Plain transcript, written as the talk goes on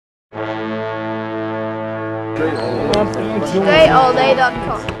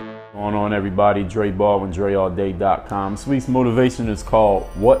DreAllDay.com. Going on, everybody? Dre Baldwin, DreAllDay.com. This week's motivation is called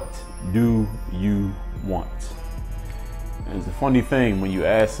 "What Do You Want?" And it's a funny thing when you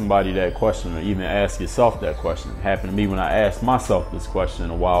ask somebody that question, or even ask yourself that question. It happened to me when I asked myself this question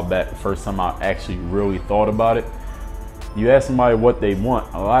a while back. The first time I actually really thought about it. You ask somebody what they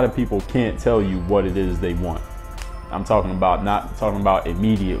want, a lot of people can't tell you what it is they want. I'm talking about not talking about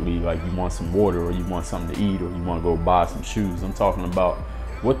immediately, like you want some water or you want something to eat or you want to go buy some shoes. I'm talking about,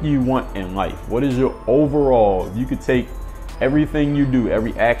 what do you want in life? What is your overall, if you could take everything you do,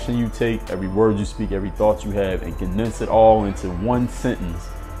 every action you take, every word you speak, every thought you have, and condense it all into one sentence.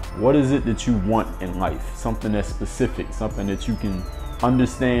 What is it that you want in life? Something that's specific, something that you can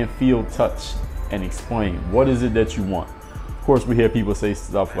understand, feel, touch, and explain. What is it that you want? Of course, we hear people say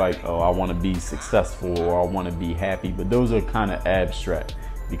stuff like, oh, I want to be successful or I want to be happy, but those are kind of abstract,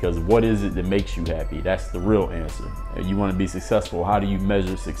 because what is it that makes you happy? That's the real answer. If you want to be successful, how do you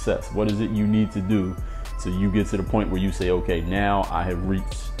measure success? What is it you need to do so you get to the point where you say, okay, now I have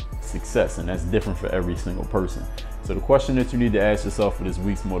reached success? And that's different for every single person. So the question that you need to ask yourself for this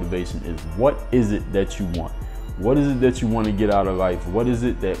week's motivation is, what is it that you want? What is it that you want to get out of life? What is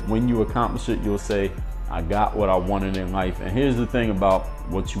it that when you accomplish it, you'll say, I got what I wanted in life? And here's the thing about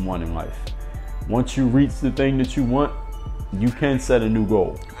what you want in life. Once you reach the thing that you want, you can set a new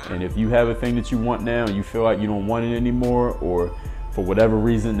goal. And if you have a thing that you want now and you feel like you don't want it anymore, or for whatever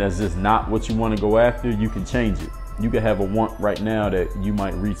reason that's just not what you want to go after, you can change it. You can have a want right now that you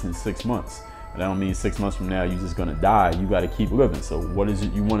might reach in 6 months. But that don't mean 6 months from now you're just gonna die. You gotta keep living. So what is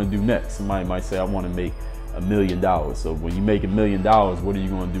it you want to do next? Somebody might say, I want to make $1 million. So when you make $1 million, what are you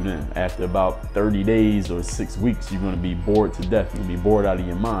going to do then? After about 30 days or 6 weeks, you're going to be bored to death. You'll be bored out of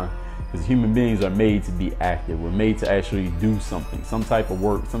your mind, because human beings are made to be active. We're made to actually do something, some type of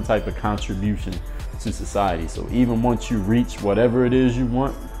work, some type of contribution to society. So even once you reach whatever it is you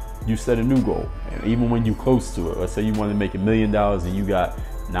want, you set a new goal. And even when you're close to it, let's say you want to make $1 million and you got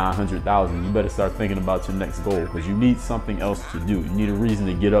 900,000, you better start thinking about your next goal, because you need something else to do. You need a reason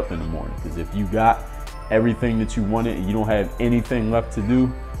to get up in the morning, because if you got everything that you wanted and you don't have anything left to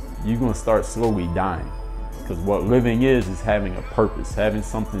do, you're going to start slowly dying. Because what living is having a purpose, having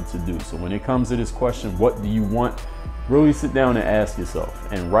something to do. So when it comes to this question, what do you want, really sit down and ask yourself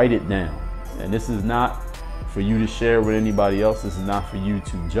and write it down. And this is not for you to share with anybody else. This is not for you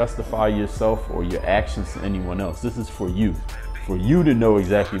to justify yourself or your actions to anyone else. This is for you to know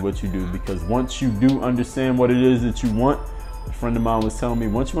exactly what you do. Because once you do understand what it is that you want, a friend of mine was telling me,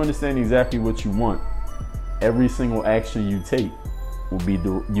 once you understand exactly what you want, every single action you take will be,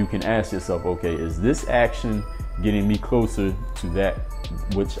 you can ask yourself, okay, is this action getting me closer to that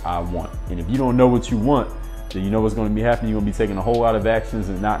which I want? And if you don't know what you want, then you know what's going to be happening. You're going to be taking a whole lot of actions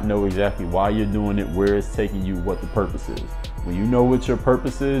and not know exactly why you're doing it, where it's taking you, what the purpose is. When you know what your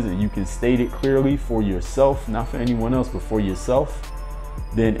purpose is and you can state it clearly for yourself, not for anyone else, but for yourself,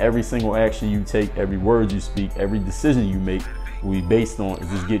 then every single action you take, every word you speak, every decision you make will be based on, is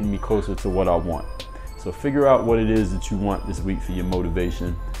this getting me closer to what I want? So figure out what it is that you want this week for your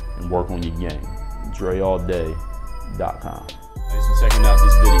motivation and work on your game. DreAllDay.com. Thanks for checking out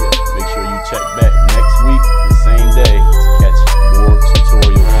this video. Make sure you check back next week, the same day, to catch more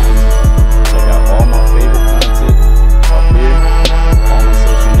tutorial content. Check out all my favorite